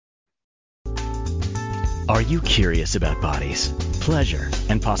Are you curious about bodies, pleasure,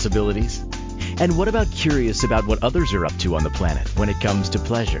 and possibilities? And what about curious about what others are up to on the planet when it comes to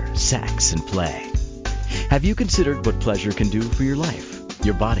pleasure, sex, and play? Have you considered what pleasure can do for your life,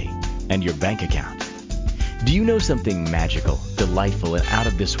 your body, and your bank account? Do you know something magical, delightful, and out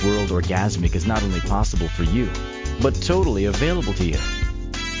of this world orgasmic is not only possible for you, but totally available to you?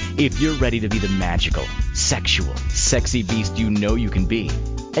 If you're ready to be the magical, sexual, sexy beast you know you can be,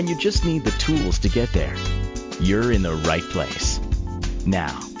 and you just need the tools to get there, you're in the right place.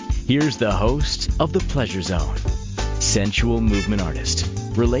 Now, here's the host of The Pleasure Zone, sensual movement artist,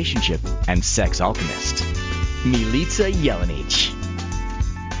 relationship and sex alchemist, Milica Jelenic.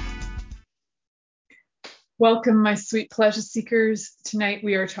 Welcome, my sweet pleasure seekers. Tonight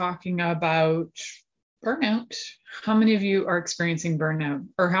we are talking about burnout. How many of you are experiencing burnout?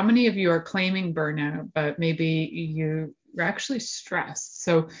 Or how many of you are claiming burnout, but maybe you're actually stressed?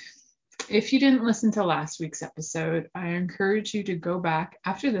 So if you didn't listen to last week's episode, I encourage you to go back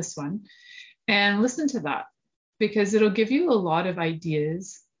after this one and listen to that, because it'll give you a lot of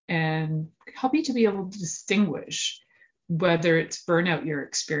ideas and help you to be able to distinguish whether it's burnout you're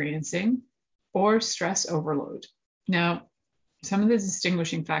experiencing or stress overload. Now, some of the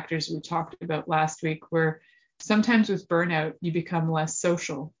distinguishing factors we talked about last week were sometimes with burnout, you become less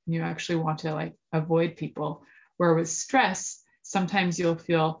social. You actually want to avoid people. Where with stress, sometimes you'll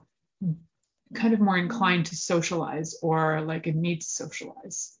feel kind of more inclined to socialize or like a need to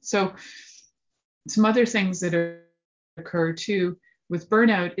socialize. So some other things that occur too with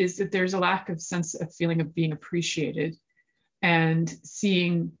burnout is that there's a lack of sense of feeling of being appreciated and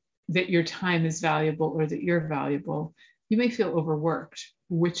seeing that your time is valuable or that you're valuable. You may feel overworked,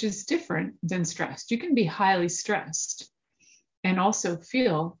 which is different than stressed. You can be highly stressed and also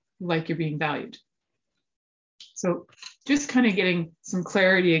feel like you're being valued. So just kind of getting some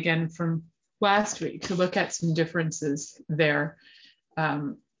clarity again from last week to look at some differences there.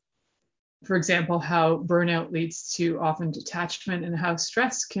 For example, how burnout leads to often detachment and how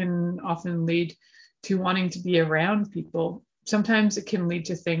stress can often lead to wanting to be around people. Sometimes it can lead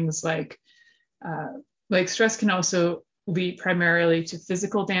to things like stress can also lead primarily to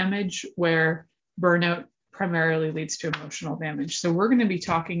physical damage, where burnout primarily leads to emotional damage. So we're going to be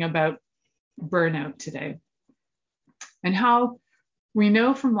talking about burnout today and how we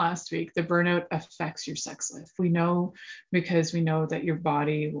know from last week that burnout affects your sex life. We know because we know that your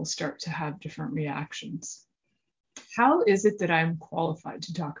body will start to have different reactions. How is it that I'm qualified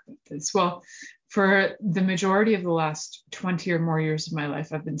to talk about this? Well, for the majority of the last 20 or more years of my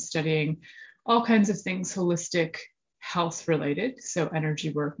life, I've been studying all kinds of things holistic health related. So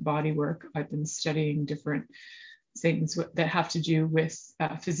energy work, body work. I've been studying different things that have to do with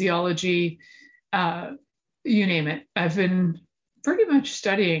physiology, you name it. I've been pretty much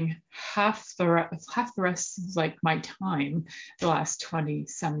studying half the rest of my time the last 20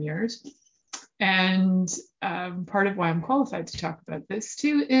 some years. And part of why I'm qualified to talk about this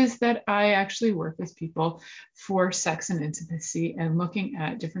too is that I actually work with people for sex and intimacy and looking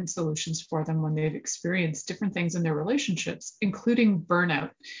at different solutions for them when they've experienced different things in their relationships, including burnout.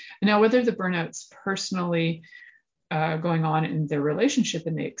 Now, whether the burnout's personally going on in their relationship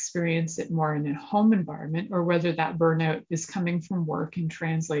and they experience it more in a home environment, or whether that burnout is coming from work and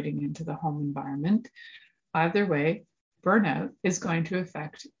translating into the home environment, either way, burnout is going to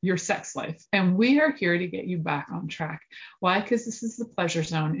affect your sex life. And we are here to get you back on track. Why? Because this is the Pleasure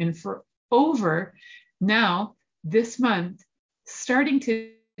Zone. And for over now, this month, starting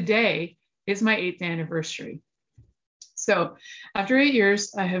today, is my 8th anniversary. So after 8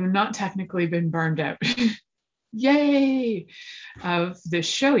 years, I have not technically been burned out. Yay, of this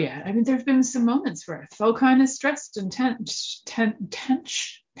show yet. I mean, there have been some moments where I felt kind of stressed and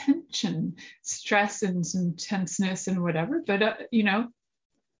tension, stress and some tenseness and whatever. But,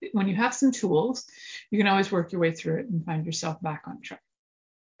 when you have some tools, you can always work your way through it and find yourself back on track.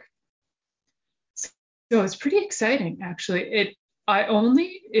 So it's pretty exciting, actually. It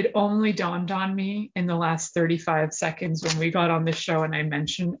only dawned on me in the last 35 seconds when we got on this show, and I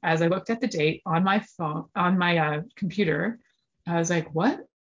mentioned, as I looked at the date on my phone, on my computer, I was like, what?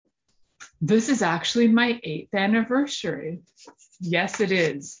 This is actually my 8th anniversary. Yes, it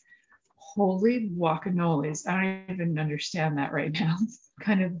is. Holy guacamoles. I don't even understand that right now. It's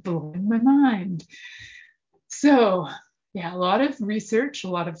kind of blowing my mind. So yeah, a lot of research, a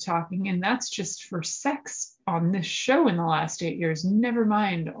lot of talking, and that's just for sex on this show in the last 8 years, never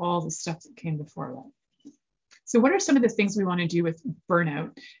mind all the stuff that came before that. So what are some of the things we want to do with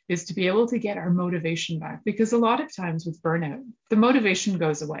burnout is to be able to get our motivation back, because a lot of times with burnout, the motivation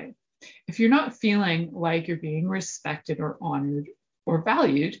goes away. If you're not feeling like you're being respected or honored or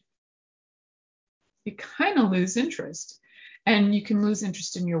valued, you kind of lose interest. And you can lose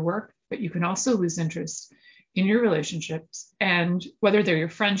interest in your work, but you can also lose interest in your relationships, and whether they're your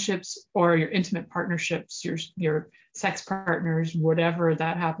friendships or your intimate partnerships, your sex partners, whatever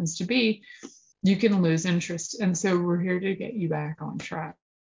that happens to be, you can lose interest. And so we're here to get you back on track.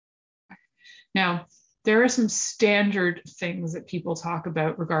 Now, there are some standard things that people talk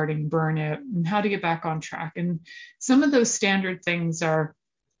about regarding burnout and how to get back on track. And some of those standard things are,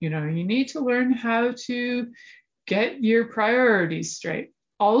 you need to learn how to get your priorities straight.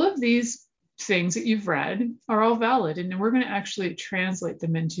 All of these things that you've read are all valid, and we're going to actually translate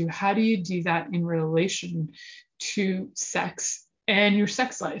them into how do you do that in relation to sex and your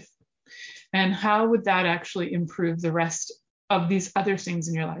sex life, and how would that actually improve the rest of these other things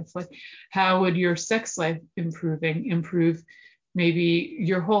in your life. Like, how would your sex life improve maybe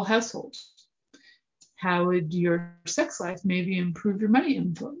your whole household? How would your sex life maybe improve your money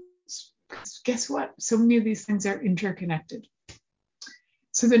influence? Guess what? So many of these things are interconnected.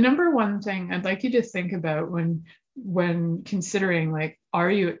 So the number one thing I'd like you to think about when considering, like, are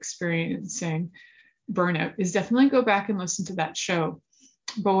you experiencing burnout, is definitely go back and listen to that show.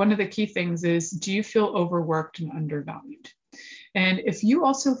 But one of the key things is, do you feel overworked and undervalued? And if you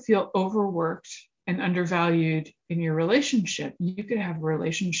also feel overworked and undervalued in your relationship, you could have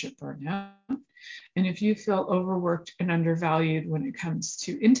relationship burnout. And if you feel overworked and undervalued when it comes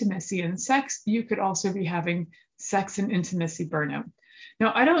to intimacy and sex, you could also be having sex and intimacy burnout.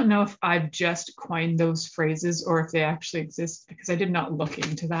 Now, I don't know if I've just coined those phrases or if they actually exist, because I did not look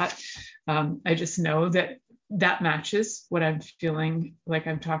into that. I just know that matches what I'm feeling like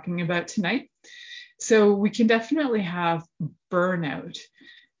I'm talking about tonight. So we can definitely have burnout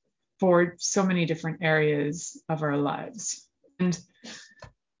for so many different areas of our lives. And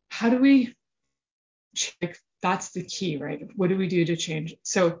how do we check? That's the key, right? What do we do to change it?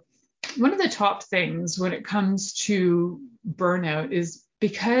 So one of the top things when it comes to burnout is,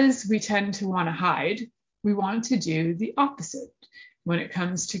 because we tend to want to hide, we want to do the opposite when it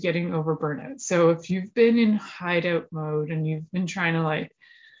comes to getting over burnout. So if you've been in hideout mode and you've been trying to,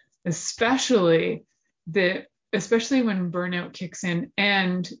 especially when burnout kicks in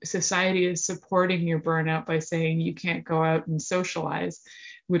and society is supporting your burnout by saying you can't go out and socialize,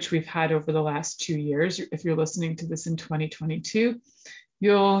 which we've had over the last 2 years. If you're listening to this in 2022,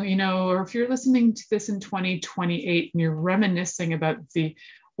 or if you're listening to this in 2028 and you're reminiscing about the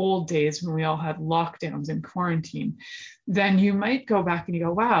old days when we all had lockdowns and quarantine, then you might go back and you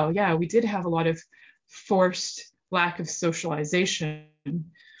go, wow, yeah, we did have a lot of forced lack of socialization.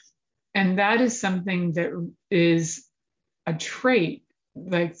 And that is something that is a trait,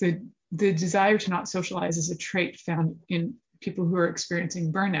 like the desire to not socialize is a trait found in people who are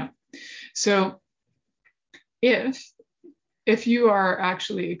experiencing burnout. So if you are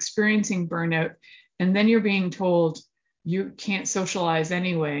actually experiencing burnout and then you're being told you can't socialize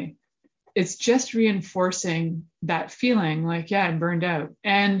anyway, it's just reinforcing that feeling like, yeah, I'm burned out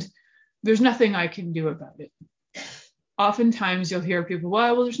and there's nothing I can do about it. Oftentimes you'll hear people,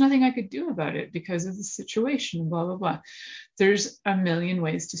 well, there's nothing I could do about it because of the situation, blah, blah, blah. There's a million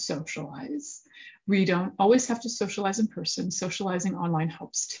ways to socialize. We don't always have to socialize in person. Socializing online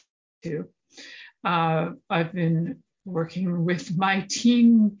helps too. I've been working with my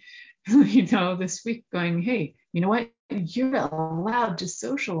team, this week, going, hey, you know what? You're allowed to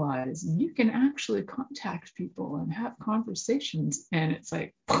socialize. You can actually contact people and have conversations. And it's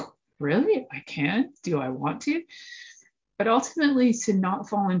like, really? I can? Do I want to? But ultimately, to not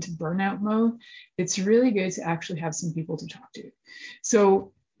fall into burnout mode, it's really good to actually have some people to talk to.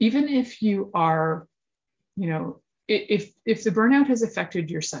 So even if you are, if the burnout has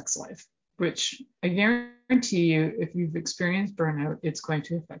affected your sex life, which I guarantee you, if you've experienced burnout, it's going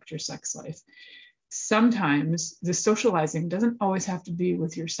to affect your sex life. Sometimes the socializing doesn't always have to be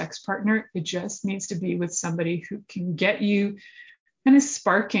with your sex partner. It just needs to be with somebody who can get you kind of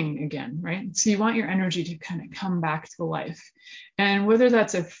sparking again, right? So you want your energy to kind of come back to life. And whether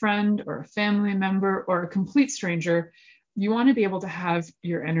that's a friend or a family member or a complete stranger, you want to be able to have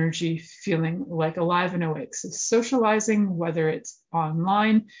your energy feeling like alive and awake. So socializing, whether it's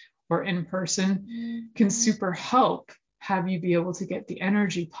online or in person, can super help have you be able to get the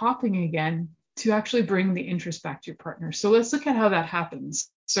energy popping again to actually bring the interest back to your partner. So let's look at how that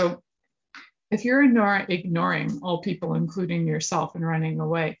happens. So if you're ignoring all people, including yourself, and running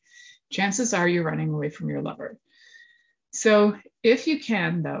away, chances are you're running away from your lover. So if you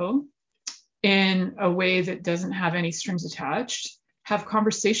can, though, in a way that doesn't have any strings attached, have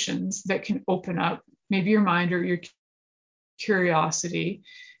conversations that can open up maybe your mind or your curiosity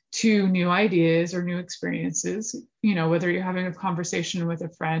to new ideas or new experiences. Whether you're having a conversation with a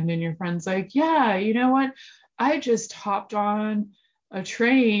friend and your friend's like, yeah, you know what? I just hopped on a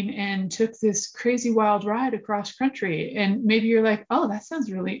train and took this crazy wild ride across country. And maybe you're like, oh, that sounds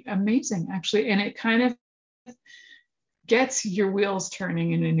really amazing, actually. And it kind of gets your wheels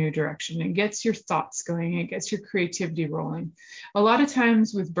turning in a new direction. It gets your thoughts going. It gets your creativity rolling. A lot of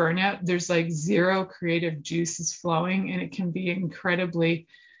times with burnout, there's like zero creative juices flowing, and it can be incredibly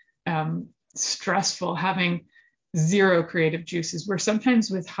stressful having zero creative juices, where sometimes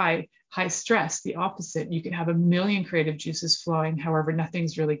with high stress, the opposite, you could have a million creative juices flowing, however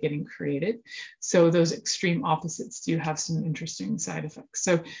nothing's really getting created. So those extreme opposites do have some interesting side effects.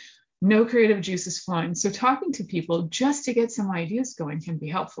 So no creative juices flowing. So talking to people just to get some ideas going can be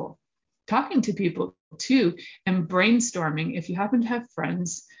helpful. Talking to people too, and brainstorming, if you happen to have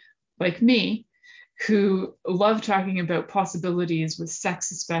friends like me who love talking about possibilities with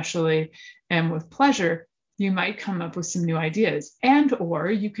sex especially, and with pleasure, you might come up with some new ideas. And or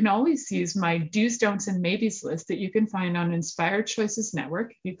you can always use my do's, don'ts, and maybes list that you can find on Inspired Choices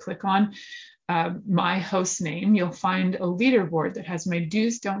Network. If you click on my host name, you'll find a leaderboard that has my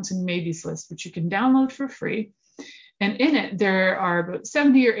do's, don'ts, and maybes list, which you can download for free. And in it, there are about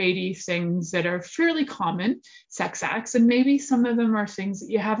 70 or 80 things that are fairly common sex acts. And maybe some of them are things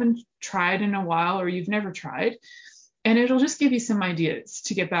that you haven't tried in a while or you've never tried. And it'll just give you some ideas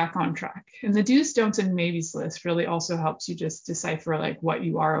to get back on track. And the do's, don'ts, and maybes list really also helps you just decipher like what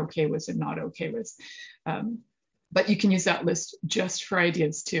you are okay with and not okay with. But you can use that list just for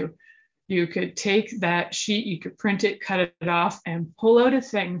ideas too. You could take that sheet, you could print it, cut it off, and pull out a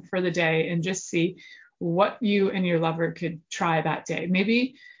thing for the day and just see what you and your lover could try that day.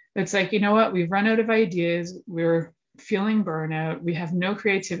 Maybe it's like, you know what, we've run out of ideas, we're feeling burnout, we have no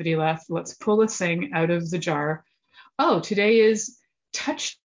creativity left, let's pull a thing out of the jar. Oh, today is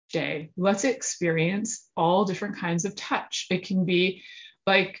touch day. Let's experience all different kinds of touch. It can be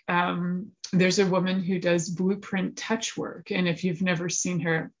like, there's a woman who does blueprint touch work. And if you've never seen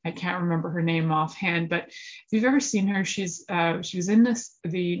her, I can't remember her name offhand, but if you've ever seen her, she was in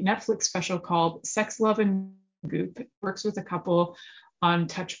the Netflix special called Sex, Love, and Goop. Works with a couple on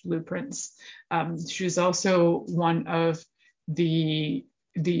touch blueprints. She was also one of the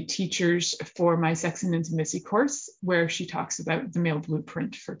teachers for my Sex and Intimacy course, where she talks about the male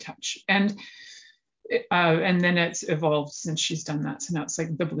blueprint for touch. And then it's evolved since she's done that. So now it's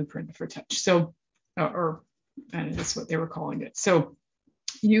like the blueprint for touch. So, or that's what they were calling it. So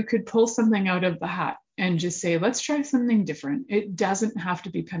you could pull something out of the hat and just say, let's try something different. It doesn't have to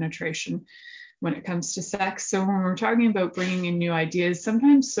be penetration when it comes to sex. So when we're talking about bringing in new ideas,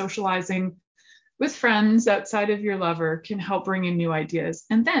 sometimes socializing with friends outside of your lover can help bring in new ideas.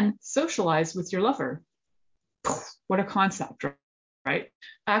 And then socialize with your lover. What a concept, right?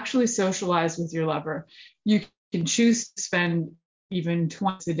 Actually socialize with your lover. You can choose to spend even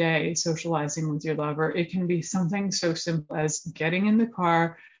twice a day socializing with your lover. It can be something so simple as getting in the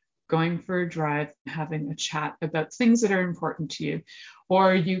car, going for a drive, having a chat about things that are important to you.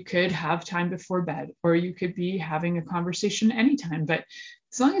 Or you could have time before bed, or you could be having a conversation anytime. But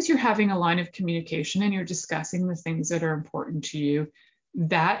as long as you're having a line of communication and you're discussing the things that are important to you,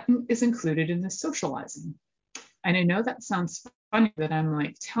 that is included in the socializing. And I know that sounds funny that I'm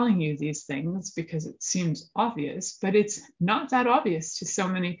like telling you these things because it seems obvious, but it's not that obvious to so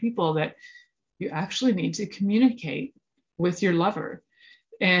many people that you actually need to communicate with your lover.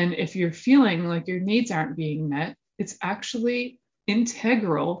 And if you're feeling like your needs aren't being met, it's actually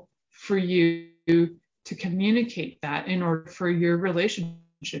integral for you to communicate that in order for your relationship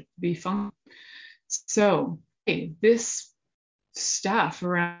to be fun. So, hey, this stuff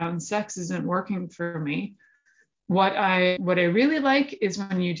around sex isn't working for me. What I really like is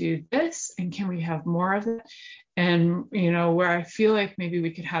when you do this, and can we have more of it? And where I feel like maybe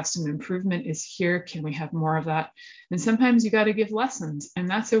we could have some improvement is here. Can we have more of that? And sometimes you got to give lessons, and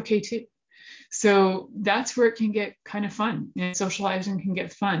that's okay too. So that's where it can get kind of fun. And socializing can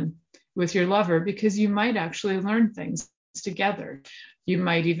get fun with your lover because you might actually learn things together. You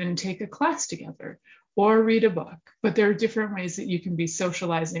might even take a class together or read a book, but there are different ways that you can be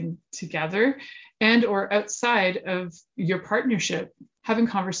socializing together and or outside of your partnership, having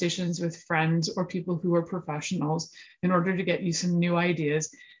conversations with friends or people who are professionals in order to get you some new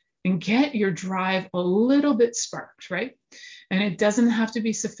ideas and get your drive a little bit sparked, right? And it doesn't have to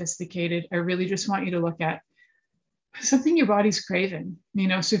be sophisticated. I really just want you to look at something your body's craving.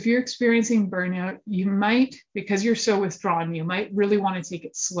 So if you're experiencing burnout, you might, because you're so withdrawn, you might really want to take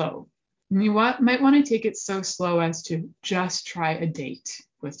it slow. You might want to take it so slow as to just try a date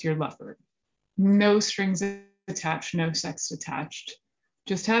with your lover. No strings attached, no sex attached.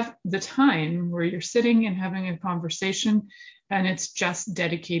 Just have the time where you're sitting and having a conversation and it's just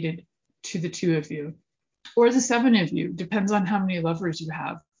dedicated to the two of you or the seven of you, depends on how many lovers you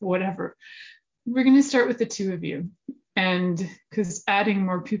have, whatever. We're going to start with the two of you. And because adding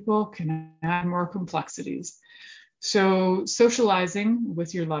more people can add more complexities. So socializing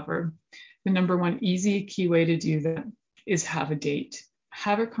with your lover, the number one easy key way to do that is have a date,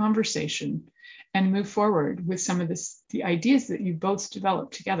 have a conversation, and move forward with some of the ideas that you both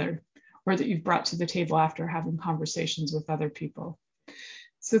developed together or that you've brought to the table after having conversations with other people.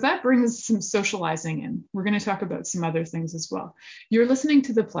 So that brings some socializing in. We're going to talk about some other things as well. You're listening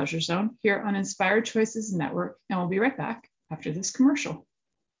to The Pleasure Zone here on Inspired Choices Network, and we'll be right back after this commercial.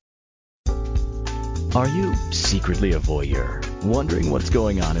 Are you secretly a voyeur, wondering what's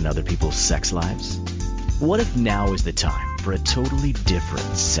going on in other people's sex lives? What if now is the time for a totally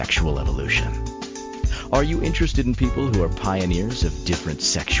different sexual evolution? Are you interested in people who are pioneers of different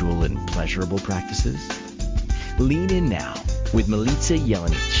sexual and pleasurable practices? Lean in now with Milica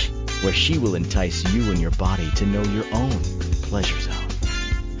Jelenic, where she will entice you and your body to know your own pleasure zone.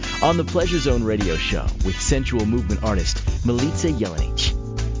 On the Pleasure Zone radio show with sensual movement artist Milica Jelenic,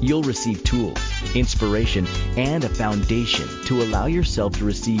 you'll receive tools, inspiration, and a foundation to allow yourself to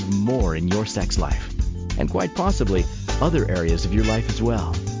receive more in your sex life, and quite possibly other areas of your life as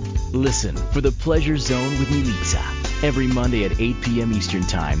well. Listen for the Pleasure Zone with Milica every Monday at 8 p.m. Eastern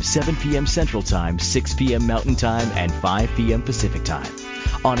Time, 7 p.m. Central Time, 6 p.m. Mountain Time, and 5 p.m. Pacific Time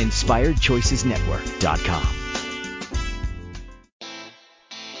on InspiredChoicesNetwork.com.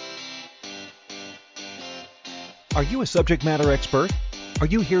 Are you a subject matter expert? Are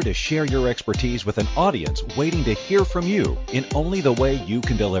you here to share your expertise with an audience waiting to hear from you in only the way you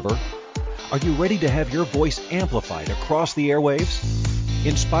can deliver? Are you ready to have your voice amplified across the airwaves?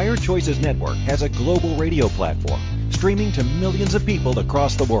 Inspired Choices Network has a global radio platform streaming to millions of people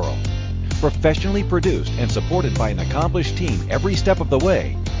across the world. Professionally produced and supported by an accomplished team every step of the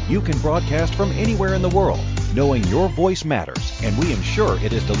way, you can broadcast from anywhere in the world, knowing your voice matters, and we ensure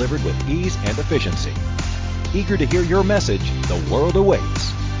it is delivered with ease and efficiency. Eager to hear your message, the world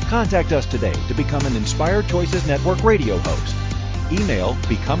awaits. Contact us today to become an Inspired Choices Network radio host. Email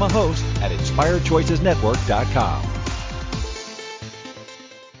become a host at inspiredchoicesnetwork.com.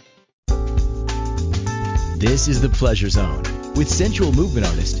 This is The Pleasure Zone with sensual movement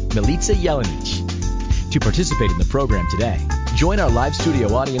artist Milica Jelenic. To participate in the program today, join our live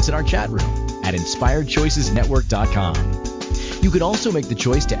studio audience in our chat room at inspiredchoicesnetwork.com. You can also make the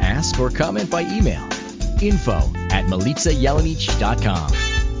choice to ask or comment by email, info@milicajelenic.com.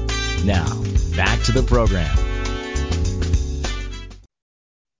 Now, back to the program.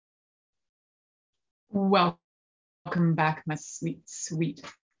 Welcome back, my sweet.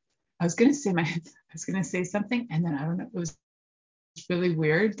 I was gonna say something, and then I don't know. It was really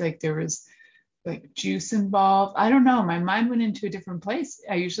weird. Like there was like juice involved. I don't know. My mind went into a different place.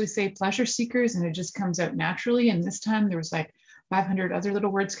 I usually say pleasure seekers, and it just comes out naturally. And this time there was like 500 other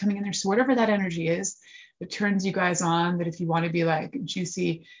little words coming in there. So whatever that energy is that turns you guys on, that if you want to be like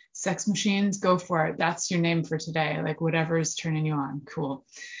juicy sex machines, go for it. That's your name for today. Like whatever is turning you on. Cool.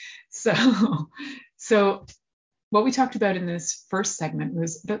 So what we talked about in this first segment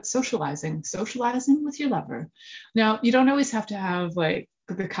was about socializing with your lover. Now, you don't always have to have like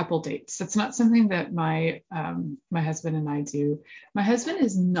the couple dates. That's not something that my husband and I do. My husband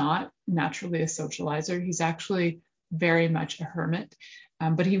is not naturally a socializer. He's actually very much a hermit,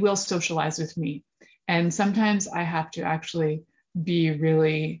 but he will socialize with me. And sometimes I have to actually be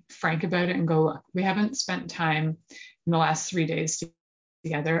really frank about it and go, look, we haven't spent time in the last 3 days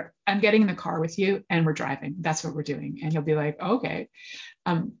together. I'm getting in the car with you and we're driving. That's what we're doing. And he'll be like, okay.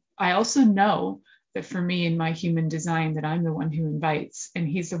 I also know that for me in my human design that I'm the one who invites and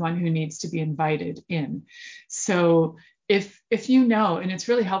he's the one who needs to be invited in. So if you know, and it's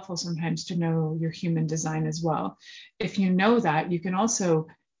really helpful sometimes to know your human design as well. If you know that, you can also,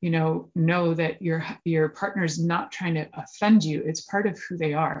 know that your partner's not trying to offend you. It's part of who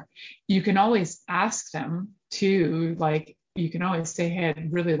they are. You can always ask them to you can always say, hey,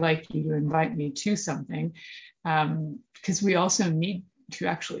 I'd really like you to invite me to something, because we also need to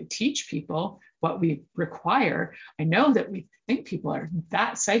actually teach people what we require. I know that we think people are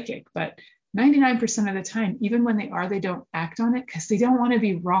that psychic, but 99% of the time, even when they don't act on it because they don't want to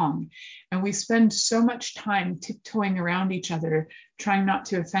be wrong. And we spend so much time tiptoeing around each other, trying not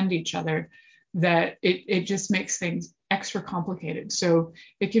to offend each other, that it just makes things extra complicated. So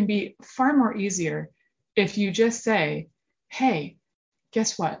it can be far more easier if you just say, hey,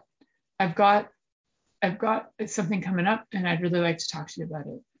 guess what? I've got something coming up and I'd really like to talk to you about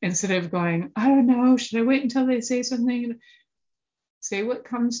it. Instead of going, I don't know, should I wait until they say something? say what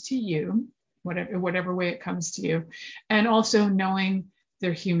comes to you, whatever way it comes to you. And also knowing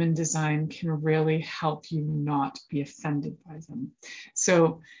their human design can really help you not be offended by them.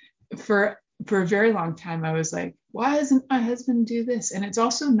 So for a very long time, I was like, why doesn't my husband do this? And it's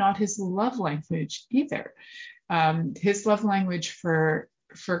also not his love language either. His love language for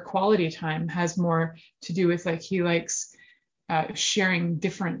quality time has more to do with, like, he likes sharing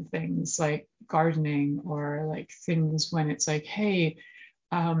different things like gardening, or like things when it's like, hey,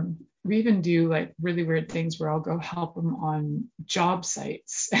 we even do like really weird things where I'll go help him on job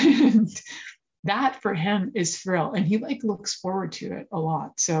sites. And that for him is thrill. And he like looks forward to it a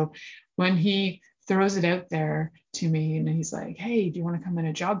lot. So when he throws it out there to me and he's like, hey, do you want to come in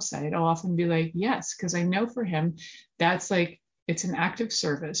a job site? I'll often be like, yes, because I know for him, that's like, it's an act of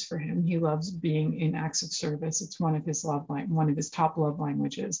service for him. He loves being in acts of service. It's one of his one of his top love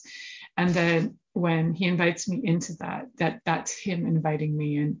languages. And then when he invites me into that's him inviting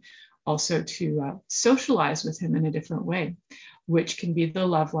me in also to socialize with him in a different way, which can be the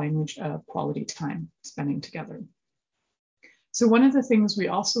love language of quality time spending together. So one of the things we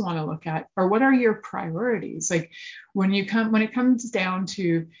also want to look at are, what are your priorities? Like when it comes down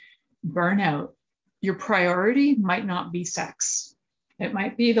to burnout, your priority might not be sex. It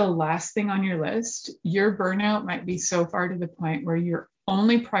might be the last thing on your list. Your burnout might be so far to the point where your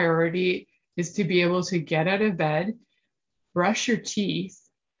only priority is to be able to get out of bed, brush your teeth,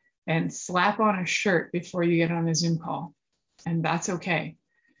 and slap on a shirt before you get on a Zoom call. And that's okay.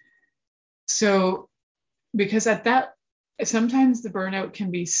 So, because sometimes the burnout can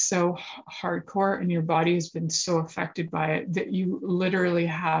be so hardcore and your body has been so affected by it that you literally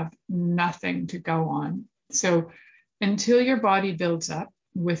have nothing to go on. So until your body builds up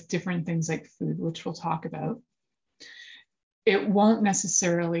with different things like food, which we'll talk about, it won't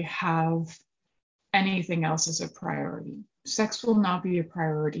necessarily have anything else as a priority. Sex will not be a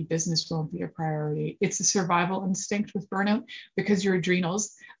priority. Business won't be a priority. It's a survival instinct with burnout, because your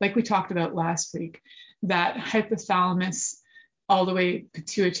adrenals, like we talked about last week, that hypothalamus all the way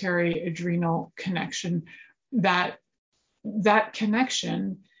pituitary adrenal connection, that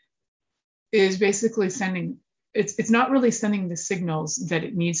connection is basically sending, it's not really sending the signals that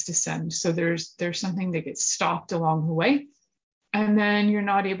it needs to send. So there's something that gets stopped along the way. And then you're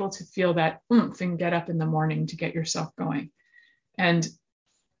not able to feel that oomph and get up in the morning to get yourself going. And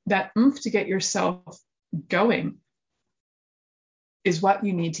that oomph to get yourself going is what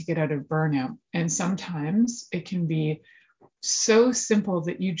you need to get out of burnout. And sometimes it can be so simple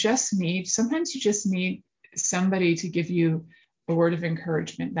that sometimes you just need somebody to give you a word of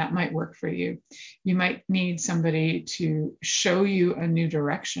encouragement. That might work for you. You might need somebody to show you a new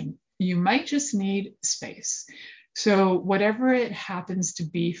direction. You might just need space. So whatever it happens to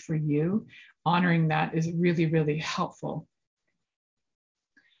be for you, honoring that is really, really helpful.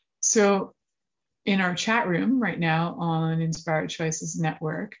 So in our chat room right now on Inspired Choices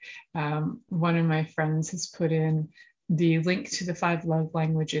Network, one of my friends has put in the link to the 5 love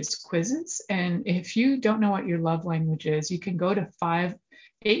languages quizzes. And if you don't know what your love language is, you can go to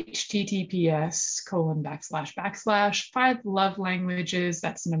https://5lovelanguages,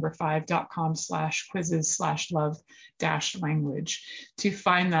 that's the number 5.com/quizzes/love-language to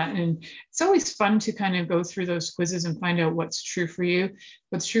find that. And it's always fun to kind of go through those quizzes and find out what's true for you,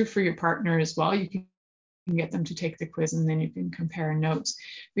 what's true for your partner as well. You can get them to take the quiz and then you can compare notes.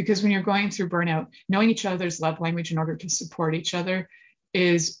 Because when you're going through burnout, knowing each other's love language in order to support each other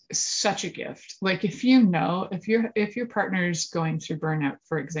is such a gift. Like if your partner's going through burnout,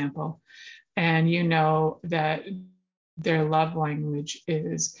 for example, and you know that their love language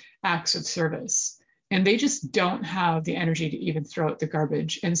is acts of service, and they just don't have the energy to even throw out the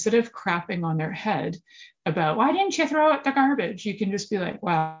garbage, instead of crapping on their head about why didn't you throw out the garbage, you can just be like,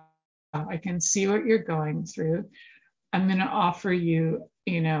 wow, I can see what you're going through. I'm going to offer you,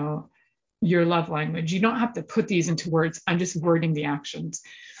 your love language. You don't have to put these into words. I'm just wording the actions.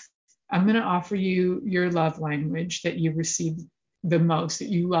 I'm going to offer you your love language that you receive the most, that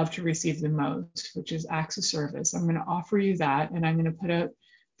you love to receive the most, which is acts of service. I'm going to offer you that, and I'm going to put out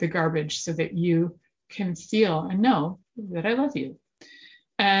the garbage so that you can feel and know that I love you.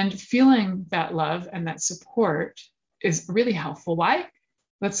 And feeling that love and that support is really helpful. Why?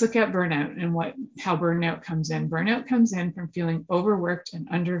 Let's look at burnout and how burnout comes in. Burnout comes in from feeling overworked and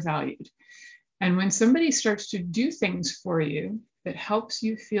undervalued. And when somebody starts to do things for you that helps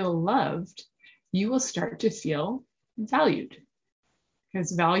you feel loved, you will start to feel valued,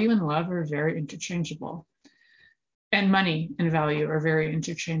 because value and love are very interchangeable. And money and value are very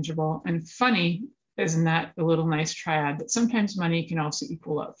interchangeable. And funny, isn't that a little nice triad? That sometimes money can also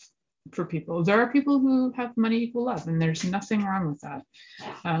equal love. for people. There are people who have money equal love, and there's nothing wrong with that.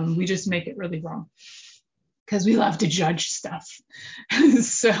 We just make it really wrong because we love to judge stuff.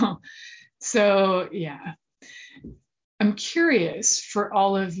 so yeah. I'm curious for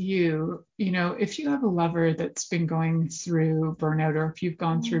all of you, if you have a lover that's been going through burnout, or if you've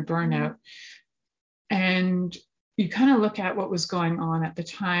gone through burnout, and you kind of look at what was going on at the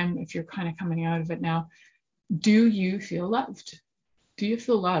time, if you're kind of coming out of it now, do you feel loved? Do you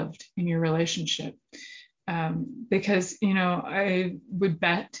feel loved in your relationship? Because, I would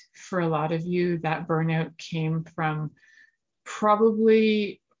bet for a lot of you that burnout came from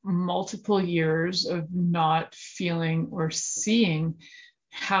probably multiple years of not feeling or seeing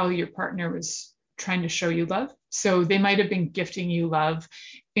how your partner was trying to show you love. So they might have been gifting you love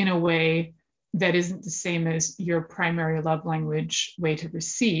in a way that isn't the same as your primary love language way to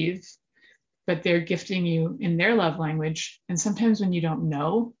receive, but they're gifting you in their love language. And sometimes when you don't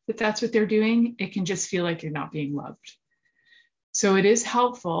know that that's what they're doing, it can just feel like you're not being loved. So it is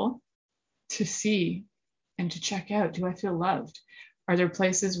helpful to see and to check out, do I feel loved? Are there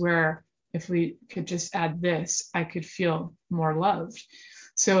places where if we could just add this, I could feel more loved?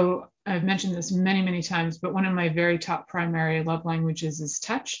 So I've mentioned this many, many times, but one of my very top primary love languages is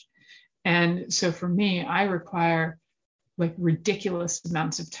touch. And so for me, I require like ridiculous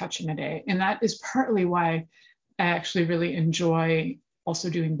amounts of touch in a day. And that is partly why I actually really enjoy also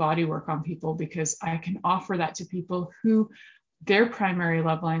doing body work on people, because I can offer that to people who their primary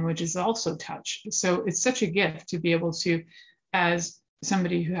love language is also touch. So it's such a gift to be able to, as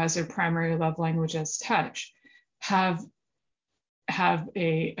somebody who has their primary love language as touch, have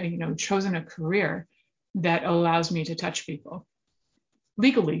a chosen a career that allows me to touch people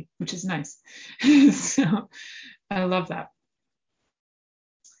legally, which is nice. So I love that.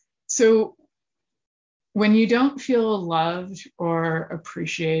 So when you don't feel loved or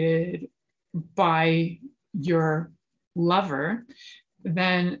appreciated by your lover,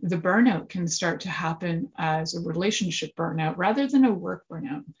 then the burnout can start to happen as a relationship burnout rather than a work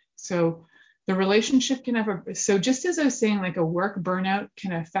burnout. So the relationship can have so just as I was saying, like a work burnout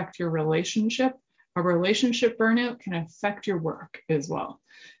can affect your relationship, a relationship burnout can affect your work as well.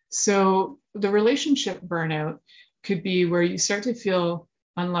 So the relationship burnout could be where you start to feel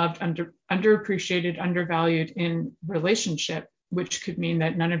unloved, underappreciated, undervalued in relationship, which could mean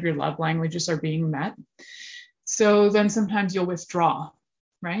that none of your love languages are being met. So then sometimes you'll withdraw,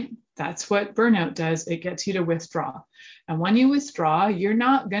 right? That's what burnout does. It gets you to withdraw. And when you withdraw, you're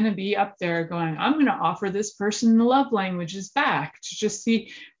not going to be up there going, I'm going to offer this person the love languages back. To just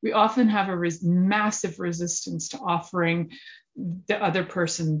see, we often have a massive resistance to offering the other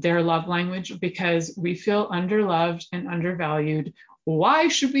person their love language because we feel underloved and undervalued. Why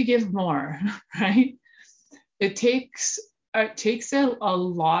should we give more, right? It takes a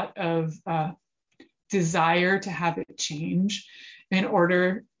lot of desire to have it change in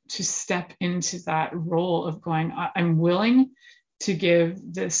order to step into that role of going, I'm willing to give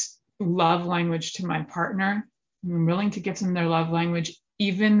this love language to my partner. I'm willing to give them their love language,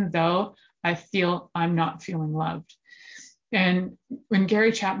 even though I feel I'm not feeling loved. And when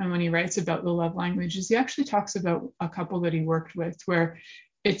Gary Chapman, when he writes about the love languages, he actually talks about a couple that he worked with where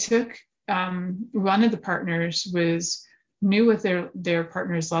it took one of the partners knew what their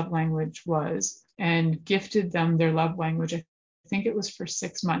partner's love language was and gifted them their love language. I think it was for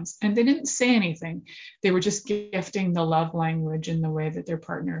 6 months. And they didn't say anything. They were just gifting the love language in the way that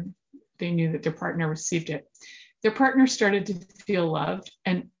they knew that their partner received it. Their partner started to feel loved.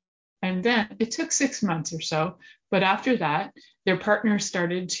 And then it took 6 months or so. But after that, their partner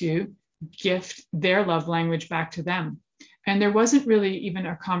started to gift their love language back to them. And there wasn't really even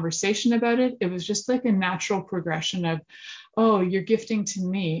a conversation about it. It was just like a natural progression of, oh, you're gifting to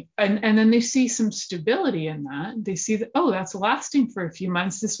me. And then they see some stability in that. They see that, oh, that's lasting for a few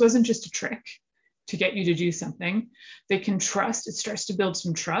months. This wasn't just a trick to get you to do something. They can trust. It starts to build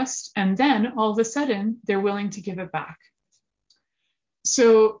some trust. And then all of a sudden, they're willing to give it back.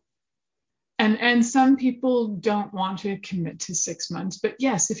 So, and some people don't want to commit to 6 months, but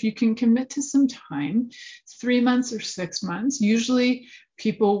yes, if you can commit to some time, 3 months or 6 months, usually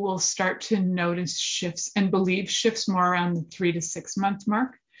people will start to notice shifts and believe shifts more around the 3 to 6 month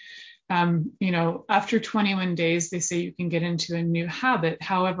mark. After 21 days, they say you can get into a new habit.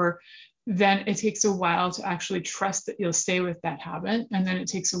 However, then it takes a while to actually trust that you'll stay with that habit. And then it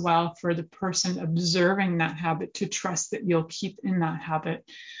takes a while for the person observing that habit to trust that you'll keep in that habit.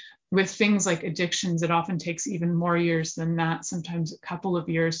 With things like addictions, it often takes even more years than that, sometimes a couple of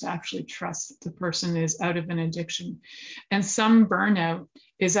years to actually trust that the person is out of an addiction. And some burnout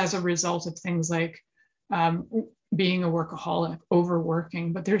is as a result of things like being a workaholic,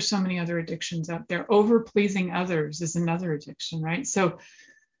 overworking, but there's so many other addictions out there. Over pleasing others is another addiction, right? So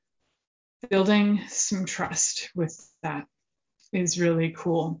building some trust with that is really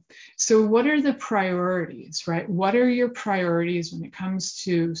cool. So what are the priorities, right? What are your priorities when it comes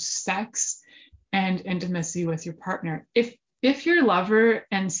to sex and intimacy with your partner? If your lover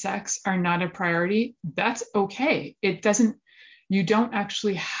and sex are not a priority, that's okay. You don't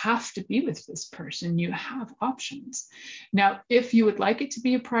actually have to be with this person. You have options. Now, if you would like it to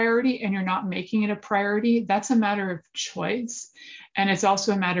be a priority and you're not making it a priority, that's a matter of choice. And it's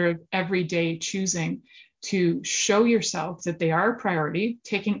also a matter of everyday choosing to show yourself that they are a priority,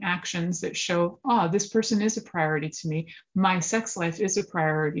 taking actions that show, this person is a priority to me. My sex life is a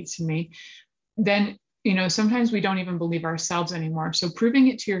priority to me. Then, sometimes we don't even believe ourselves anymore. So proving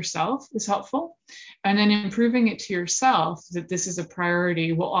it to yourself is helpful. And then improving it to yourself that this is a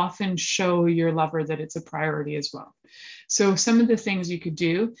priority will often show your lover that it's a priority as well. So some of the things you could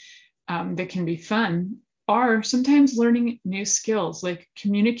do that can be fun are sometimes learning new skills. Like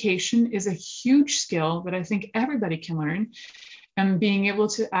communication is a huge skill that I think everybody can learn. And being able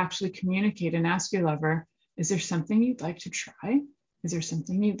to actually communicate and ask your lover, is there something you'd like to try? Is there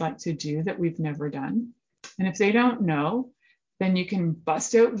something you'd like to do that we've never done? And if they don't know, then you can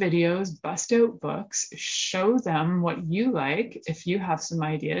bust out videos, bust out books, show them what you like if you have some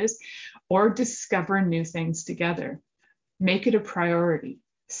ideas, or discover new things together. Make it a priority.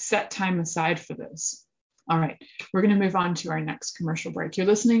 Set time aside for this. All right, we're going to move on to our next commercial break. You're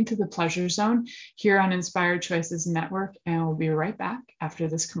listening to The Pleasure Zone here on Inspired Choices Network, and we'll be right back after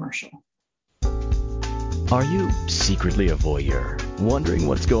this commercial. Are you secretly a voyeur, wondering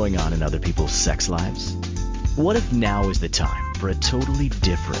what's going on in other people's sex lives? What if now is the time for a totally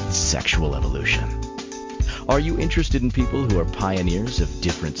different sexual evolution? Are you interested in people who are pioneers of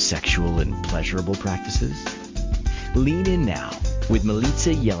different sexual and pleasurable practices? Lean in now with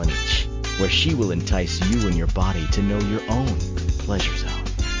Milica Jelenic, where she will entice you and your body to know your own pleasure zone.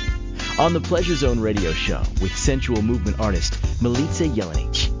 On the Pleasure Zone radio show with sensual movement artist Milica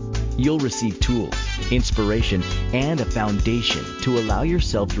Jelenic, you'll receive tools, inspiration, and a foundation to allow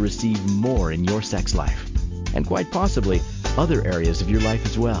yourself to receive more in your sex life, and quite possibly other areas of your life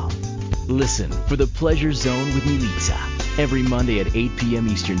as well. Listen for The Pleasure Zone with Milica every Monday at 8 p.m.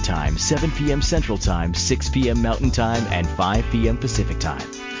 Eastern Time, 7 p.m. Central Time, 6 p.m. Mountain Time, and 5 p.m. Pacific Time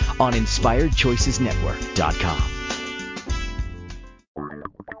on InspiredChoicesNetwork.com.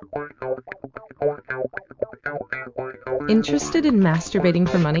 Interested in masturbating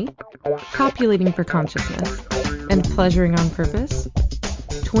for money, copulating for consciousness, and pleasuring on purpose?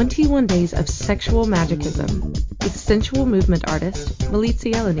 21 Days of Sexual Magicism with sensual movement artist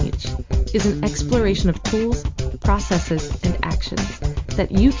Milica Jelenic is an exploration of tools, processes, and actions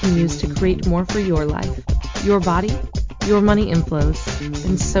that you can use to create more for your life, your body, your money inflows,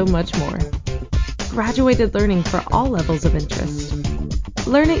 and so much more. Graduated learning for all levels of interest.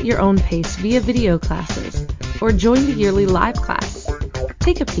 Learn at your own pace via video classes or join the yearly live class.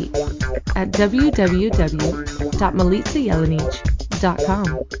 Take a peek at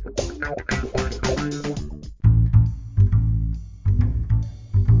www.milicajelenic.com.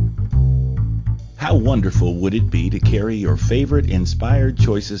 How wonderful would it be to carry your favorite Inspired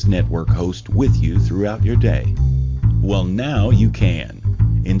Choices Network host with you throughout your day? Well, now you can.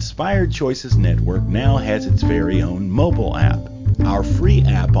 Inspired Choices Network now has its very own mobile app. Our free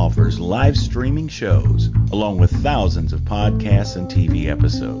app offers live streaming shows, along with thousands of podcasts and TV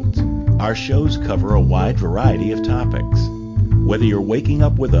episodes. Our shows cover a wide variety of topics. Whether you're waking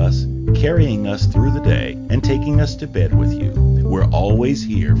up with us, carrying us through the day, and taking us to bed with you, we're always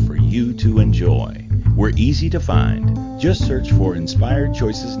here for you to enjoy. We're easy to find. Just search for Inspired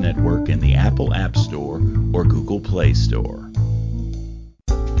Choices Network in the Apple App Store or Google Play Store.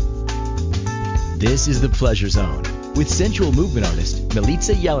 This is The Pleasure Zone with sensual movement artist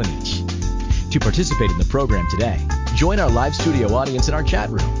Milica Jelenic. To participate in the program today, join our live studio audience in our chat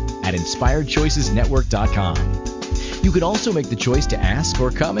room at InspiredChoicesNetwork.com. You can also make the choice to ask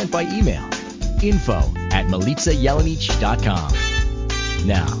or comment by email, info@milicajelenic.com.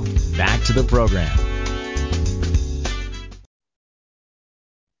 Now, back to the program.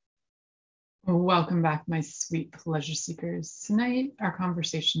 Welcome back, my sweet pleasure seekers. Tonight, our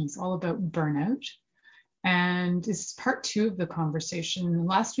conversation is all about burnout. And this is part 2 of the conversation.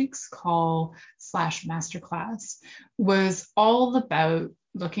 Last week's call / masterclass was all about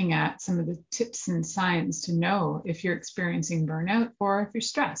looking at some of the tips and signs to know if you're experiencing burnout or if you're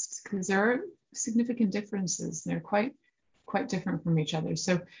stressed, because there are significant differences. They're quite quite different from each other.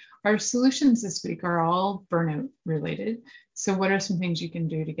 So our solutions this week are all burnout related. So what are some things you can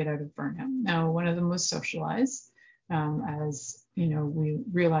do to get out of burnout? Now, one of them was socialize. As you know, we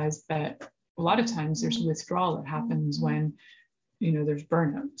realized that a lot of times there's withdrawal that happens when, you know, there's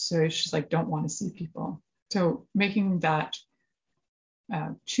burnout. So it's just like, don't want to see people. So making that,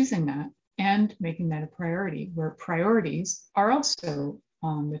 choosing that and making that a priority, where priorities are also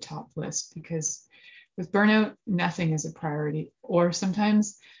on the top list, because with burnout, nothing is a priority. Or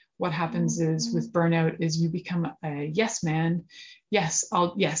sometimes what happens is with burnout is you become a yes man. Yes,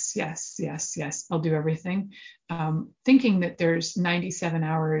 I'll do everything. Thinking that there's 97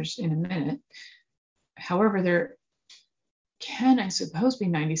 hours in a minute. However, there can, I suppose, be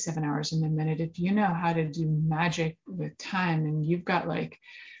 97 hours in a minute if you know how to do magic with time and you've got like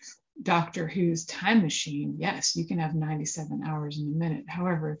Doctor Who's time machine. Yes, you can have 97 hours in a minute.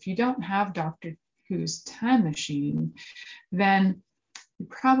 However, if you don't have Doctor Who's time machine, then you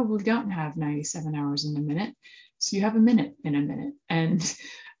probably don't have 97 hours in a minute. So you have a minute in a minute. And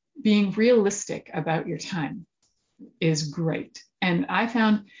being realistic about your time is great. And I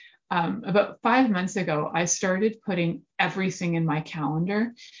found about 5 months ago, I started putting everything in my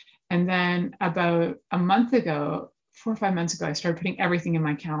calendar. And then about a month ago, 4 or 5 months ago, I started putting everything in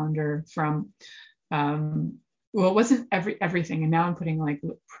my calendar from, well, it wasn't everything. And now I'm putting like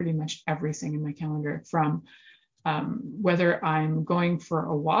pretty much everything in my calendar from whether I'm going for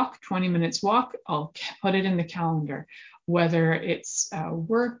a walk, 20 minutes walk, I'll put it in the calendar. Whether it's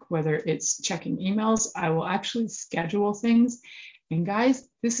work, whether it's checking emails, I will actually schedule things. And guys,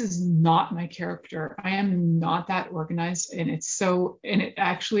 this is not my character. I am not that organized. And it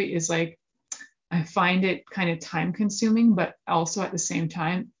actually is like, I find it kind of time consuming, but also at the same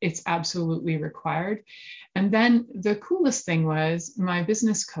time, it's absolutely required. And then the coolest thing was my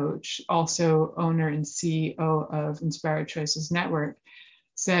business coach, also owner and CEO of Inspired Choices Network,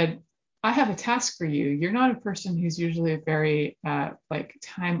 said, I have a task for you. You're not a person who's usually very like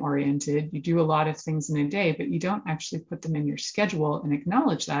time oriented. You do a lot of things in a day, but you don't actually put them in your schedule and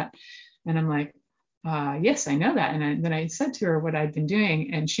acknowledge that. And I'm like, yes, I know that. And then I said to her what I'd been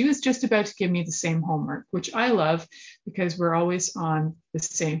doing, and she was just about to give me the same homework, which I love because we're always on the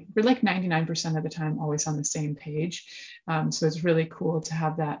same, we're like 99% of the time always on the same page. So it's really cool to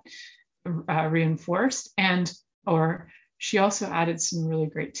have that reinforced. Or she also added some really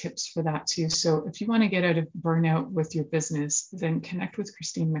great tips for that too. So if you want to get out of burnout with your business, then connect with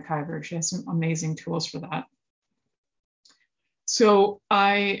Christine McIver. She has some amazing tools for that. So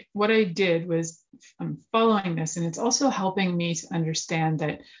what I did was I'm following this, and it's also helping me to understand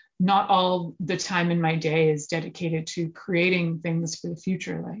that not all the time in my day is dedicated to creating things for the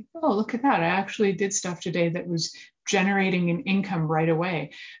future. Like, oh, look at that. I actually did stuff today that was generating an income right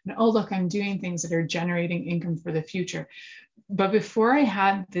away. And oh, look, I'm doing things that are generating income for the future. But before I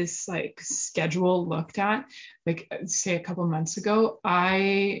had this like schedule looked at, like say a couple months ago,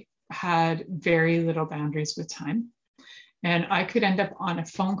 I had very little boundaries with time. And I could end up on a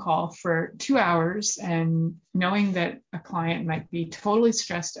phone call for 2 hours and knowing that a client might be totally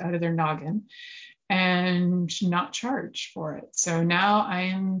stressed out of their noggin and not charge for it. So now I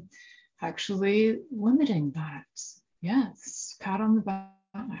am actually limiting that. Yes, pat on the back.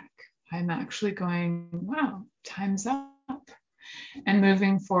 I'm actually going, wow, time's up and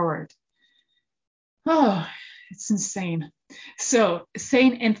moving forward. Oh, it's insane. So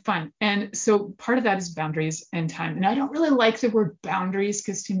sane and fun. And so part of that is boundaries and time. And I don't really like the word boundaries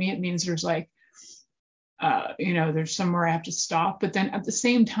because to me it means there's like, there's somewhere I have to stop. But then at the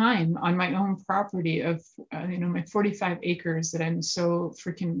same time, on my own property of, my 45 acres that I'm so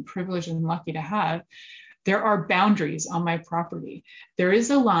freaking privileged and lucky to have, there are boundaries on my property. There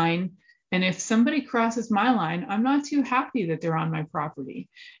is a line. And if somebody crosses my line, I'm not too happy that they're on my property.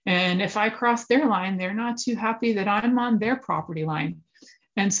 And if I cross their line, they're not too happy that I'm on their property line.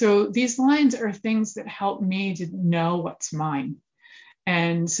 And so these lines are things that help me to know what's mine.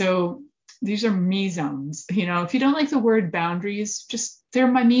 And so these are me zones. If you don't like the word boundaries, just they're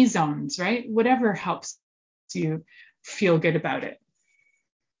my me zones, right? Whatever helps you feel good about it.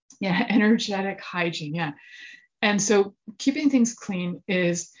 Yeah, energetic hygiene. Yeah. And so keeping things clean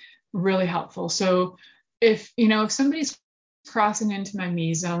is really helpful. So if somebody's crossing into my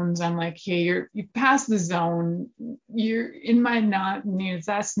me zones, I'm like, hey, you passed the zone, you're in my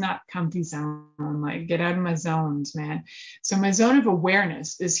that's not comfy zone. Like, get out of my zones, man. So my zone of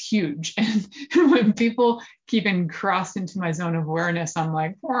awareness is huge. And when people keep cross into my zone of awareness, I'm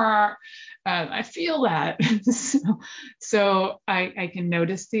like, I feel that. So I can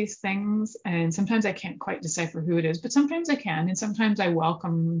notice these things, and sometimes I can't quite decipher who it is, but sometimes I can, and sometimes I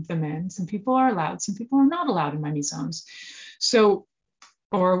welcome them in. Some people are allowed, some people are not allowed in my me zones. So,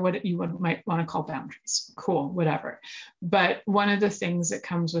 or what you might want to call boundaries. Cool, whatever. But one of the things that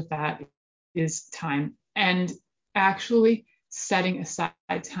comes with that is time, and actually setting aside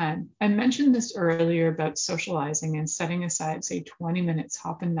time. I mentioned this earlier about socializing and setting aside, say, 20 minutes,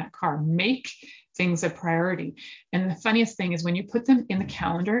 hop in that car, make things a priority. And the funniest thing is when you put them in the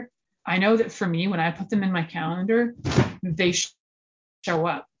calendar, I know that for me, when I put them in my calendar, they show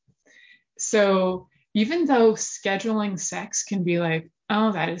up. So even though scheduling sex can be like,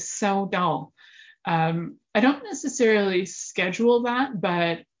 oh, that is so dull. I don't necessarily schedule that,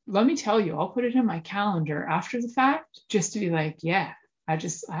 but let me tell you, I'll put it in my calendar after the fact just to be like, yeah, I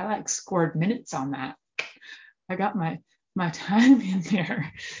like scored minutes on that. I got my time in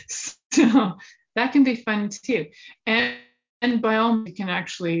there. So that can be fun too. And by all means, you can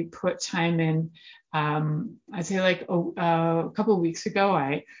actually put time in. I'd say like a couple of weeks ago,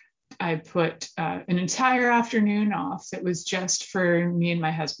 I put an entire afternoon off that was just for me and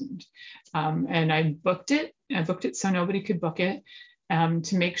my husband. And I booked it. I booked it so nobody could book it,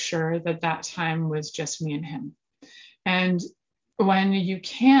 to make sure that that time was just me and him. And when you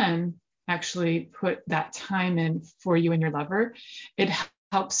can actually put that time in for you and your lover, it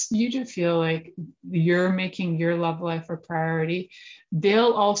helps you to feel like you're making your love life a priority.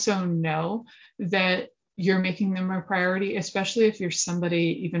 They'll also know that you're making them a priority, especially if you're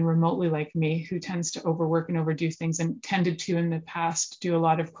somebody even remotely like me who tends to overwork and overdo things and tended to in the past do a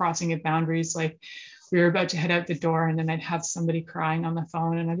lot of crossing of boundaries. Like we were about to head out the door and then I'd have somebody crying on the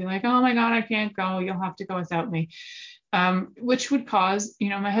phone and I'd be like, oh my God, I can't go. You'll have to go without me. Which would cause,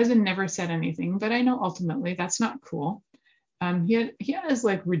 my husband never said anything, but I know ultimately that's not cool. He has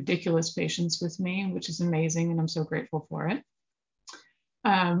like ridiculous patience with me, which is amazing. And I'm so grateful for it.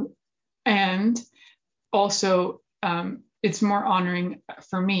 And also, it's more honoring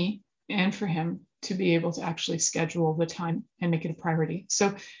for me and for him to be able to actually schedule the time and make it a priority.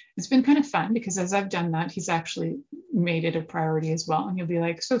 So it's been kind of fun because as I've done that, he's actually made it a priority as well. And he'll be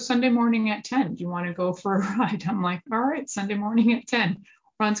like, so Sunday morning at 10, do you want to go for a ride? I'm like, all right, Sunday morning at 10.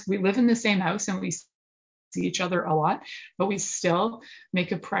 We live in the same house and we see each other a lot, but we still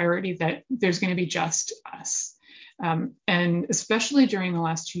make a priority that there's going to be just us. And especially during the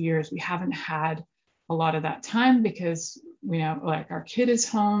last 2 years, we haven't had a lot of that time because, like our kid is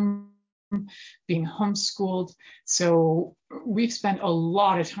home, being homeschooled. So we've spent a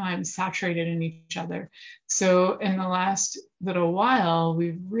lot of time saturated in each other. So in the last little while,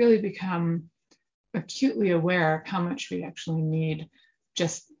 we've really become acutely aware of how much we actually need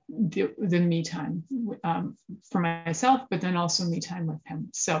just the me time for myself, but then also me time with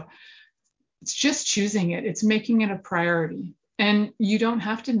him. So it's just choosing it. It's making it a priority. And you don't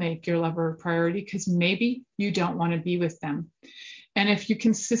have to make your lover a priority because maybe you don't want to be with them. And if you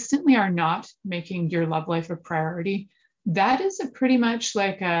consistently are not making your love life a priority, that is a pretty much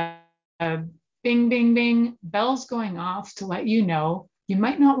like a bing, bing, bing, bells going off to let you know you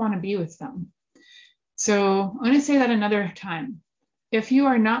might not want to be with them. So I'm going to say that another time. If you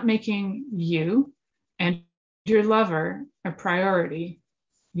are not making you and your lover a priority,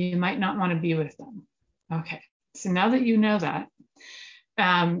 you might not want to be with them. Okay. So now that you know that,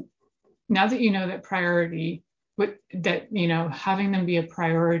 priority, having them be a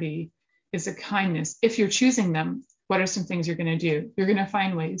priority is a kindness. If you're choosing them, what are some things you're going to do? You're going to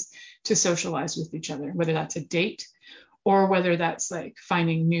find ways to socialize with each other, whether that's a date or whether that's like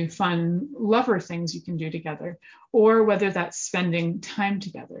finding new fun lover things you can do together, or whether that's spending time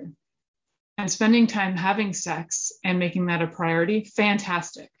together. And spending time having sex and making that a priority,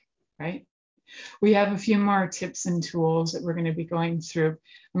 fantastic, right? We have a few more tips and tools that we're going to be going through.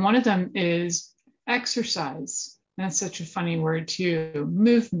 And one of them is exercise. That's such a funny word too.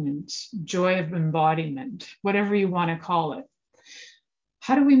 Movement, joy of embodiment, whatever you want to call it.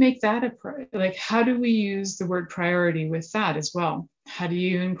 How do we make that how do we use the word priority with that as well? How do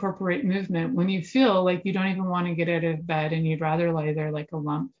you incorporate movement when you feel like you don't even want to get out of bed and you'd rather lay there like a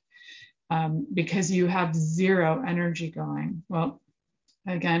lump because you have zero energy going? Well,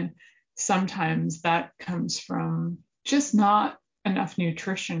 again, sometimes that comes from just not enough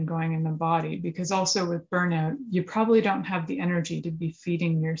nutrition going in the body, because also with burnout, you probably don't have the energy to be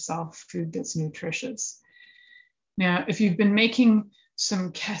feeding yourself food that's nutritious. Now, if you've been making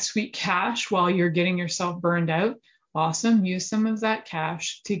some sweet cash while you're getting yourself burned out, awesome, use some of that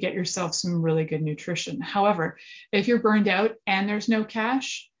cash to get yourself some really good nutrition. However, if you're burned out and there's no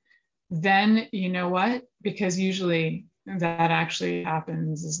cash, then you know what? Because usually that actually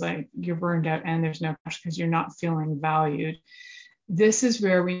happens is like you're burned out and there's no cash because you're not feeling valued. This is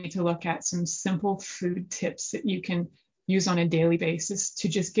where we need to look at some simple food tips that you can use on a daily basis to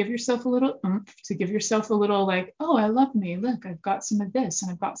just give yourself a little oomph, to give yourself a little like, oh, I love me. Look, I've got some of this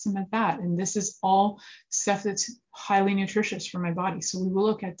and I've got some of that. And this is all stuff that's highly nutritious for my body. So we will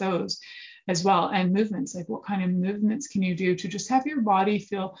look at those as well. And movements, like what kind of movements can you do to just have your body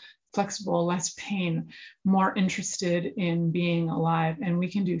feel flexible, less pain, more interested in being alive. And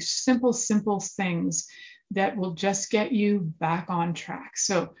we can do simple things that will just get you back on track.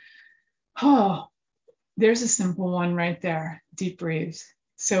 So, there's a simple one right there. Deep breathes.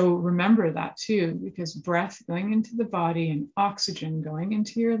 So remember that too, because breath going into the body and oxygen going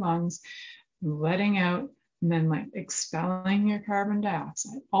into your lungs, letting out, and then like expelling your carbon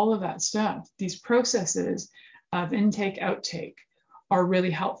dioxide, all of that stuff. These processes of intake, outtake are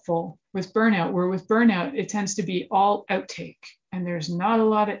really helpful with burnout, where with burnout, it tends to be all outtake and there's not a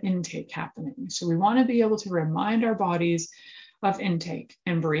lot of intake happening. So we want to be able to remind our bodies of intake,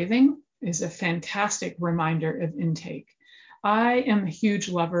 and breathing is a fantastic reminder of intake. I am a huge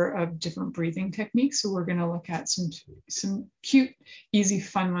lover of different breathing techniques, so we're going to look at some cute, easy,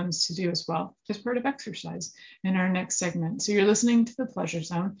 fun ones to do as well as part of exercise in our next segment. So you're listening to The Pleasure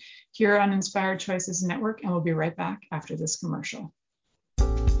Zone here on Inspired Choices Network, and we'll be right back after this commercial.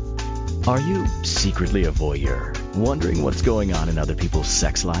 Are you secretly a voyeur, wondering what's going on in other people's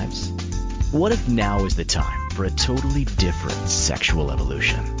sex lives? What if now is the time for a totally different sexual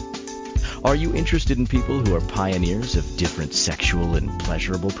evolution? Are you interested in people who are pioneers of different sexual and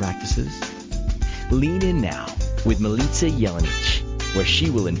pleasurable practices? Lean in now with Milica Jelenic, where she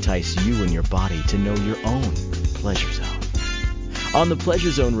will entice you and your body to know your own pleasure zone. On the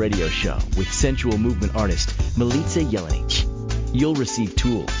Pleasure Zone radio show with sensual movement artist Milica Jelenic, you'll receive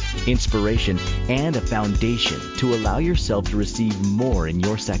tools, inspiration, and a foundation to allow yourself to receive more in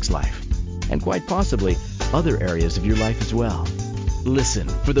your sex life, and quite possibly other areas of your life as well. Listen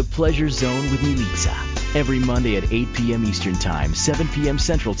for The Pleasure Zone with Milica every Monday at 8 p.m. Eastern Time, 7 p.m.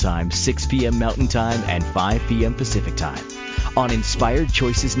 Central Time, 6 p.m. Mountain Time, and 5 p.m. Pacific Time on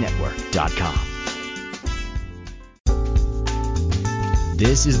InspiredChoicesNetwork.com.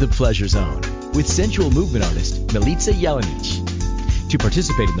 This is The Pleasure Zone with sensual movement artist Milica Jelenic. To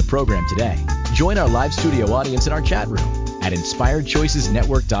participate in the program today, join our live studio audience in our chat room at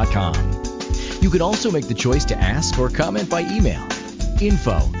InspiredChoicesNetwork.com. You can also make the choice to ask or comment by email.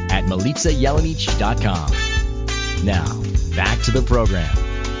 info@MilicaJelenic.com. Now, back to the program.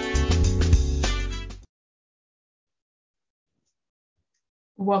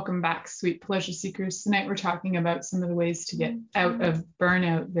 Welcome back, sweet pleasure seekers. Tonight we're talking about some of the ways to get out of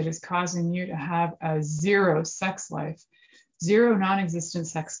burnout that is causing you to have a zero sex life, zero non-existent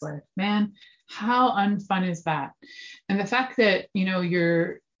sex life. Man, how unfun is that? And the fact that,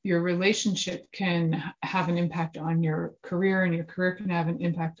 your relationship can have an impact on your career, and your career can have an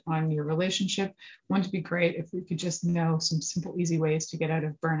impact on your relationship. Wouldn't it be great if we could just know some simple, easy ways to get out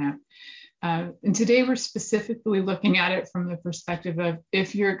of burnout? And today we're specifically looking at it from the perspective of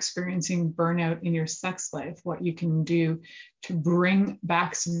if you're experiencing burnout in your sex life, what you can do to bring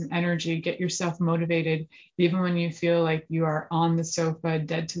back some energy, get yourself motivated, even when you feel like you are on the sofa,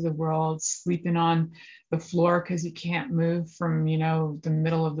 dead to the world, sleeping on the floor because you can't move from, the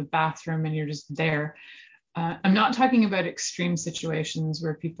middle of the bathroom and you're just there. I'm not talking about extreme situations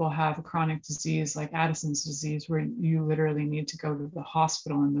where people have a chronic disease like Addison's disease, where you literally need to go to the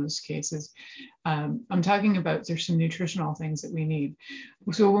hospital in those cases. I'm talking about there's some nutritional things that we need.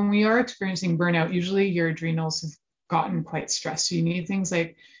 So when we are experiencing burnout, usually your adrenals have gotten quite stressed. So you'll need things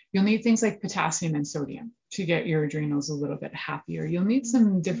like potassium and sodium to get your adrenals a little bit happier. You'll need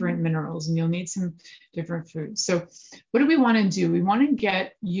some different minerals, and you'll need some different foods. So what do we want to do? We want to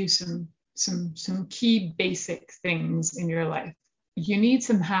get you some key basic things in your life. You need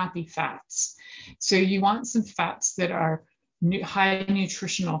some happy fats. So you want some fats that are high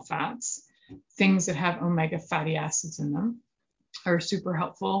nutritional fats, things that have omega fatty acids in them are super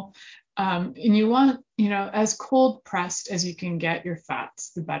helpful. And you want, as cold pressed as you can get your fats,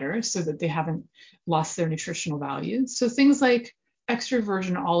 the better, so that they haven't lost their nutritional value. So things like extra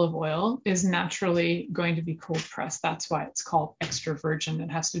virgin olive oil is naturally going to be cold pressed. That's why it's called extra virgin.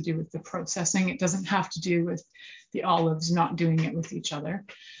 It has to do with the processing. It doesn't have to do with the olives not doing it with each other.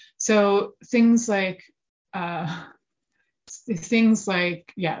 So things like happy.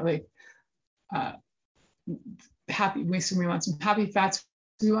 We want some happy fats.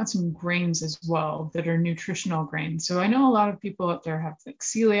 We want some grains as well that are nutritional grains. So I know a lot of people out there have like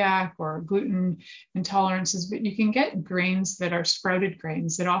celiac or gluten intolerances, but you can get grains that are sprouted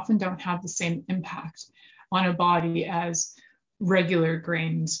grains that often don't have the same impact on a body as regular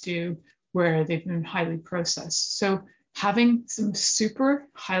grains do, where they've been highly processed. So having some super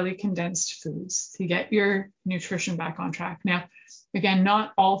highly condensed foods to get your nutrition back on track. Now, again,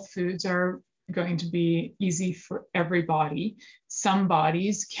 not all foods are going to be easy for every body. Some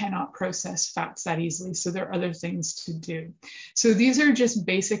bodies cannot process fats that easily, so there are other things to do. So these are just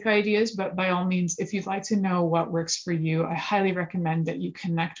basic ideas, but by all means, if you'd like to know what works for you, I highly recommend that you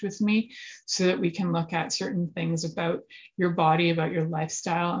connect with me so that we can look at certain things about your body, about your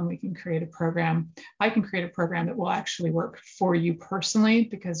lifestyle, and we can create a program. I can create a program that will actually work for you personally,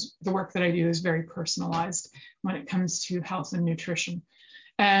 because the work that I do is very personalized when it comes to health and nutrition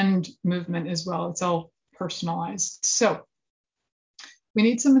and movement as well. It's all personalized. So we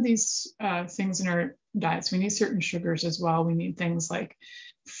need some of these things in our diets. We need certain sugars as well. We need things like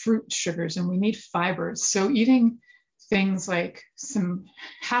fruit sugars, and we need fibers. So eating things like some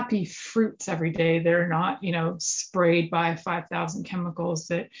happy fruits every day that are not, sprayed by 5,000 chemicals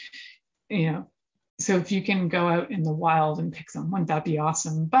that, so if you can go out in the wild and pick them, wouldn't that be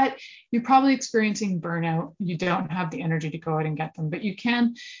awesome? But you're probably experiencing burnout. You don't have the energy to go out and get them, but you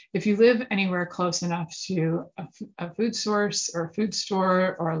can, if you live anywhere close enough to a food source or a food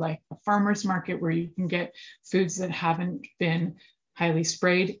store or like a farmer's market where you can get foods that haven't been highly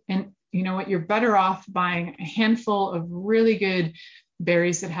sprayed. And you know what, you're better off buying a handful of really good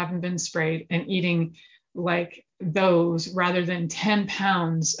berries that haven't been sprayed and eating like those rather than 10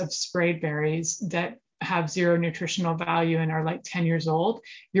 pounds of sprayed berries that have zero nutritional value and are like 10 years old.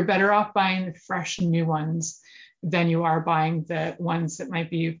 You're better off buying the fresh new ones than you are buying the ones that might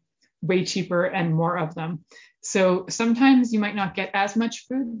be way cheaper and more of them. So sometimes you might not get as much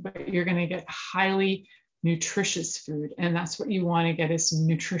food, but you're going to get highly nutritious food. And that's what you want to get, is some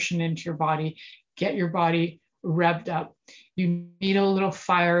nutrition into your body, get your body revved up. You need a little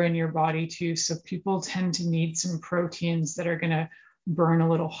fire in your body too. So people tend to need some proteins that are going to burn a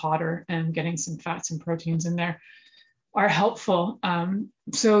little hotter, and getting some fats and proteins in there are helpful.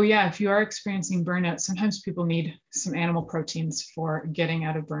 So yeah, if you are experiencing burnout, sometimes people need some animal proteins for getting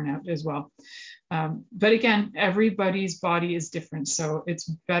out of burnout as well. But again, everybody's body is different, so it's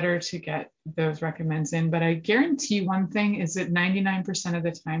better to get those recommends in. But I guarantee one thing is that 99% of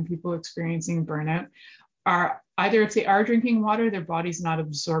the time people experiencing burnout are either, if they are drinking water, their body's not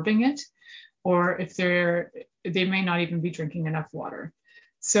absorbing it, or if they may not even be drinking enough water.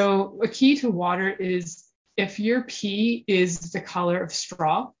 So a key to water is, if your pee is the color of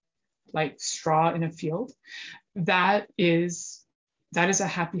straw, like straw in a field, that is a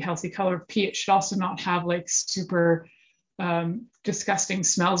happy, healthy color of pee. It should also not have like super disgusting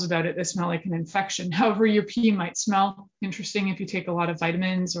smells about it that smell like an infection. However, your pee might smell interesting if you take a lot of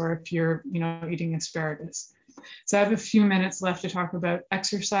vitamins or if you're, eating asparagus. So I have a few minutes left to talk about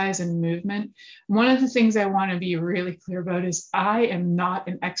exercise and movement. One of the things I want to be really clear about is I am not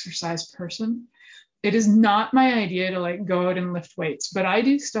an exercise person. It is not my idea to like go out and lift weights, but I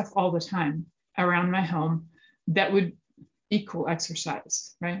do stuff all the time around my home that would equal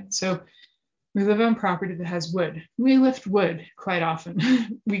exercise, right? So we live on property that has wood. We lift wood quite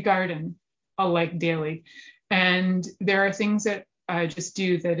often. We garden like daily. And there are things that I just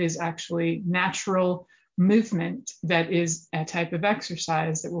do that is actually natural movement, that is a type of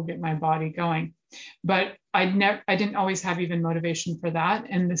exercise that will get my body going. But I didn't always have even motivation for that.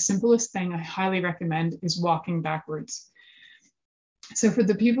 And the simplest thing I highly recommend is walking backwards. So for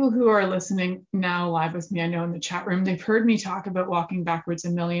the people who are listening now live with me, I know in the chat room, they've heard me talk about walking backwards a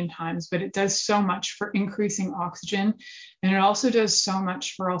million times, but it does so much for increasing oxygen. And it also does so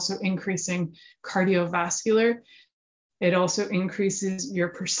much for also increasing cardiovascular. It also increases your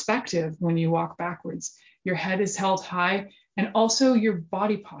perspective when you walk backwards. Your head is held high, and also your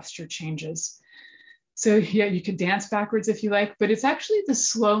body posture changes. So yeah, you could dance backwards if you like, but it's actually the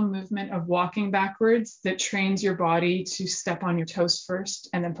slow movement of walking backwards that trains your body to step on your toes first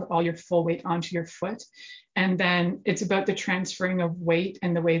and then put all your full weight onto your foot. And then it's about the transferring of weight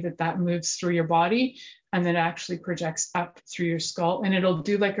and the way that that moves through your body, and then it actually projects up through your skull, and it'll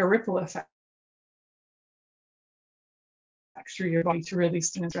do like a ripple effect through your body to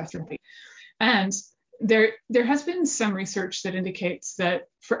release the stress. And there has been some research that indicates that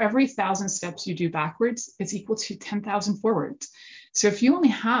for every 1,000 steps you do backwards, it's equal to 10,000 forwards. So if you only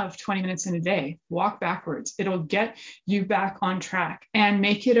have 20 minutes in a day, walk backwards. It'll get you back on track, and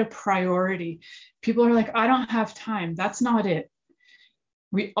make it a priority. People are like, I don't have time. That's not it.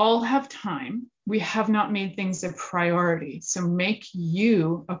 We all have time. We have not made things a priority. So make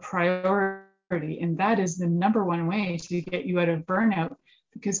you a priority. And that is the number one way to get you out of burnout.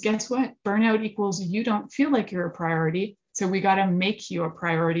 Because guess what? Burnout equals you don't feel like you're a priority. So we got to make you a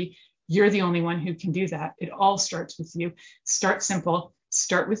priority. You're the only one who can do that. It all starts with you. Start simple.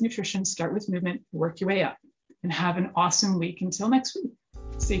 Start with nutrition. Start with movement. Work your way up. and have an awesome week. Until next week,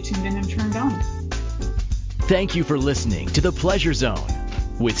 stay tuned in and turned on. Thank you for listening to The Pleasure Zone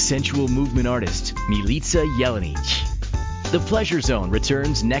with sensual movement artist Milica Jelenic. The Pleasure Zone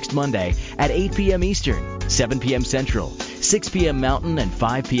returns next Monday at 8 p.m. Eastern, 7 p.m. Central, 6 p.m. Mountain, and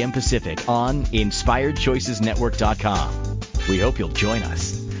 5 p.m. Pacific on InspiredChoicesNetwork.com. We hope you'll join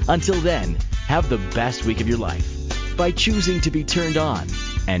us. Until then, have the best week of your life by choosing to be turned on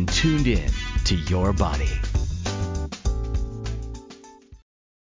and tuned in to your body.